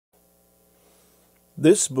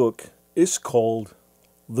This book is called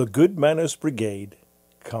The Good Manners Brigade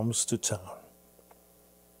Comes to Town.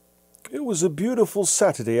 It was a beautiful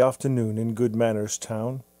Saturday afternoon in Good Manners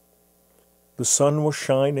Town. The sun was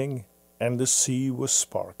shining and the sea was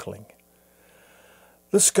sparkling.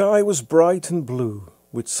 The sky was bright and blue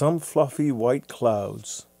with some fluffy white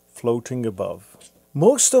clouds floating above.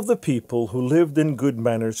 Most of the people who lived in Good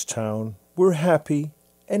Manners Town were happy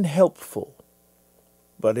and helpful.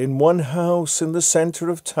 But in one house in the center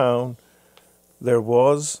of town, there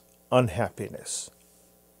was unhappiness.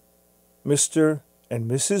 Mr. and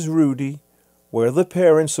Mrs. Rudy were the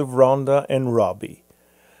parents of Rhonda and Robbie.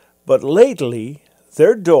 But lately,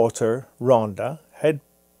 their daughter, Rhonda, had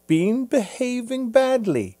been behaving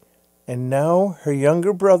badly, and now her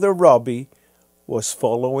younger brother, Robbie, was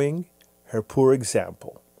following her poor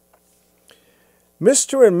example.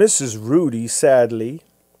 Mr. and Mrs. Rudy sadly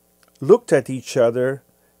looked at each other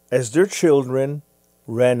as their children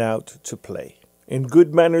ran out to play. In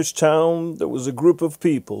Good Manners Town, there was a group of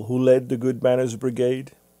people who led the Good Manners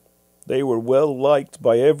Brigade. They were well liked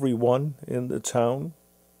by everyone in the town.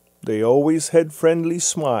 They always had friendly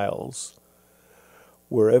smiles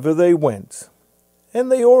wherever they went,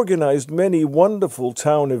 and they organized many wonderful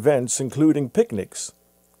town events, including picnics,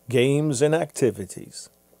 games, and activities.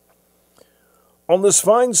 On this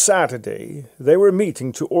fine Saturday, they were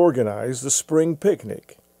meeting to organize the spring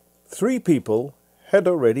picnic. 3 people had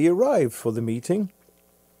already arrived for the meeting.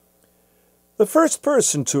 The first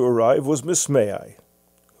person to arrive was Miss May I,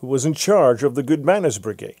 who was in charge of the Good Manners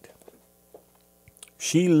Brigade.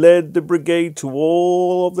 She led the brigade to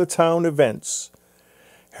all of the town events.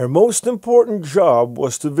 Her most important job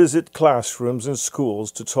was to visit classrooms and schools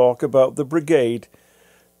to talk about the brigade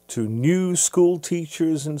to new school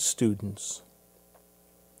teachers and students.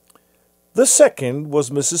 The second was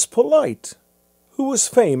Mrs. Polite, who was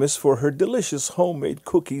famous for her delicious homemade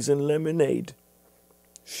cookies and lemonade.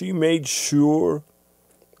 She made sure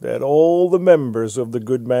that all the members of the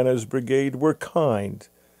Good Manners Brigade were kind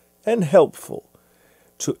and helpful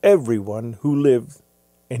to everyone who lived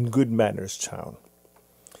in Good Manners Town,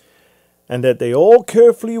 and that they all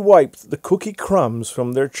carefully wiped the cookie crumbs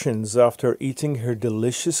from their chins after eating her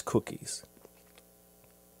delicious cookies.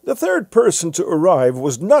 The third person to arrive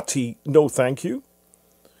was Nutty No Thank You,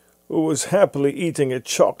 who was happily eating a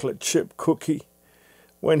chocolate chip cookie.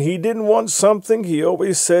 When he didn't want something, he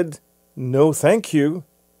always said, "No thank you."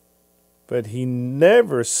 But he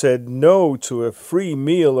never said no to a free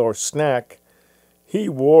meal or snack. He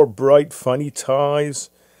wore bright, funny ties,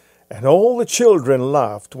 and all the children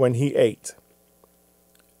laughed when he ate.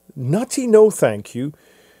 Nutty No Thank You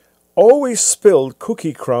always spilled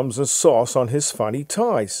cookie crumbs and sauce on his funny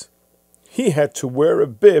ties. He had to wear a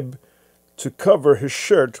bib to cover his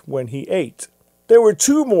shirt when he ate. There were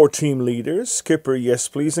 2 more team leaders, Skipper Yes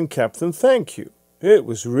Please and Captain Thank You. It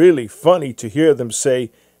was really funny to hear them say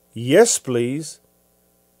yes please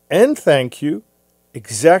and thank you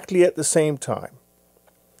exactly at the same time.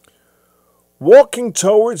 Walking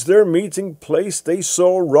towards their meeting place, they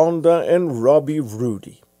saw Rhonda and Robbie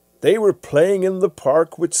Rudy. They were playing in the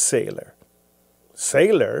park with Sailor.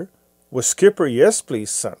 Sailor was Skipper Yes Please'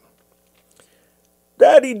 son.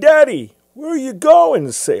 "Daddy, Daddy, where are you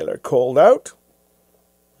going?" Sailor called out.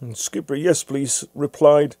 And Skipper Yes Please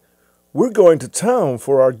replied, "We're going to town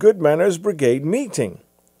for our Good Manners Brigade meeting.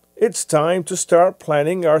 It's time to start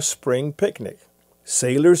planning our spring picnic."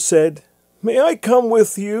 Sailor said, "May I come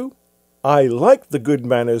with you? I like the Good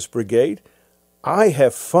Manners Brigade. I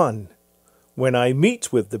have fun when I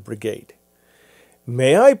meet with the brigade.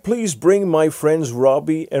 May I please bring my friends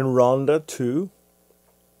Robbie and Rhonda too?"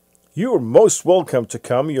 "You are most welcome to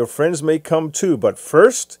come. Your friends may come too, but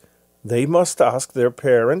first they must ask their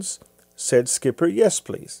parents," said Skipper Yes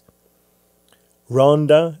Please.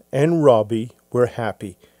 Rhonda and Robbie were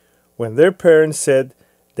happy when their parents said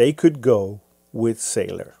they could go with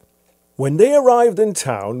Sailor. When they arrived in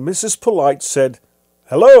town, Mrs. Polite said,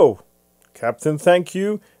 "Hello, Captain Thank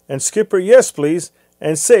You and Skipper Yes Please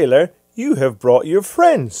and Sailor, you have brought your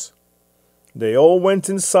friends." They all went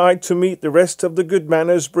inside to meet the rest of the Good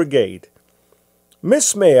Manners Brigade.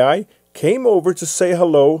 Miss May I came over to say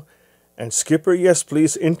hello, and Skipper Yes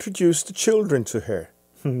Please introduced the children to her.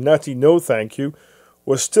 Nutty No Thank You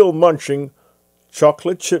was still munching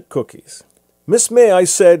chocolate chip cookies. Miss May I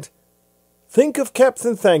said, "Think of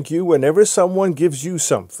Captain Thank You whenever someone gives you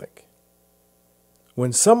something.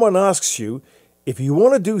 When someone asks you if you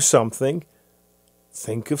want to do something,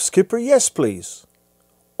 think of Skipper Yes Please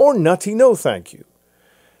or Nutty No Thank You.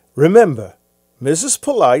 Remember, Mrs.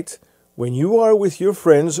 Polite, when you are with your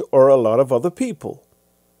friends or a lot of other people.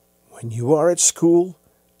 When you are at school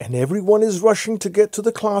and everyone is rushing to get to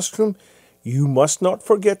the classroom, you must not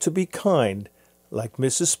forget to be kind, like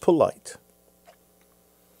Mrs. Polite."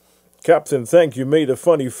 Captain Thank You made a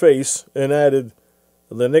funny face and added,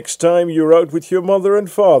 "The next time you're out with your mother and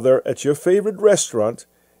father at your favorite restaurant,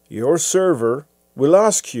 your server will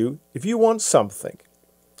ask you if you want something.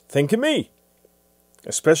 Think of me,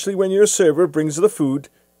 especially when your server brings the food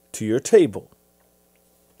to your table."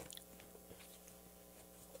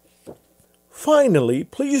 "Finally,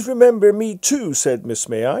 please remember me too," said Miss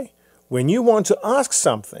May I, "when you want to ask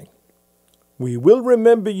something." "We will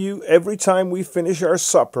remember you every time we finish our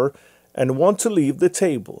supper and want to leave the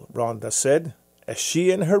table," Rhonda said, as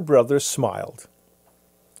she and her brother smiled.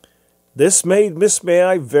 This made Miss May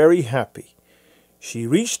I very happy. She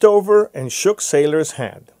reached over and shook Sailor's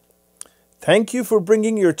hand. "Thank you for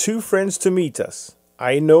bringing your two friends to meet us.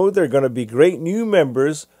 I know they're going to be great new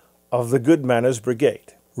members of the Good Manners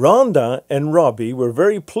Brigade." Rhonda and Robbie were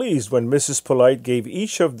very pleased when Mrs. Polite gave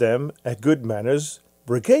each of them a Good Manners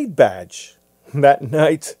Brigade badge. That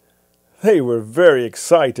night, they were very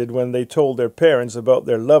excited when they told their parents about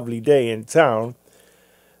their lovely day in town.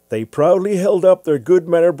 They proudly held up their Good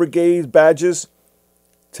Manners Brigade badges,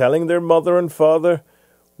 telling their mother and father,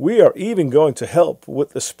 "We are even going to help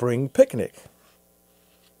with the spring picnic."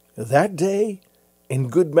 That day, in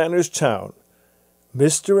Good Manners Town,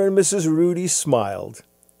 Mr. and Mrs. Rudy smiled.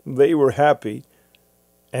 They were happy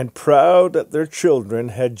and proud that their children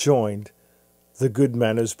had joined the Good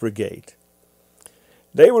Manners Brigade.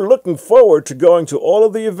 They were looking forward to going to all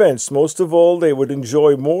of the events. Most of all, they would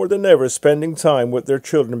enjoy more than ever spending time with their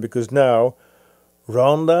children because now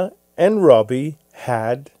Rhonda and Robbie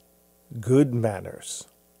had good manners.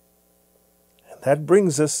 And that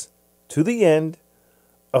brings us to the end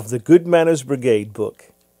of the Good Manners Brigade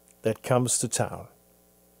book that comes to town.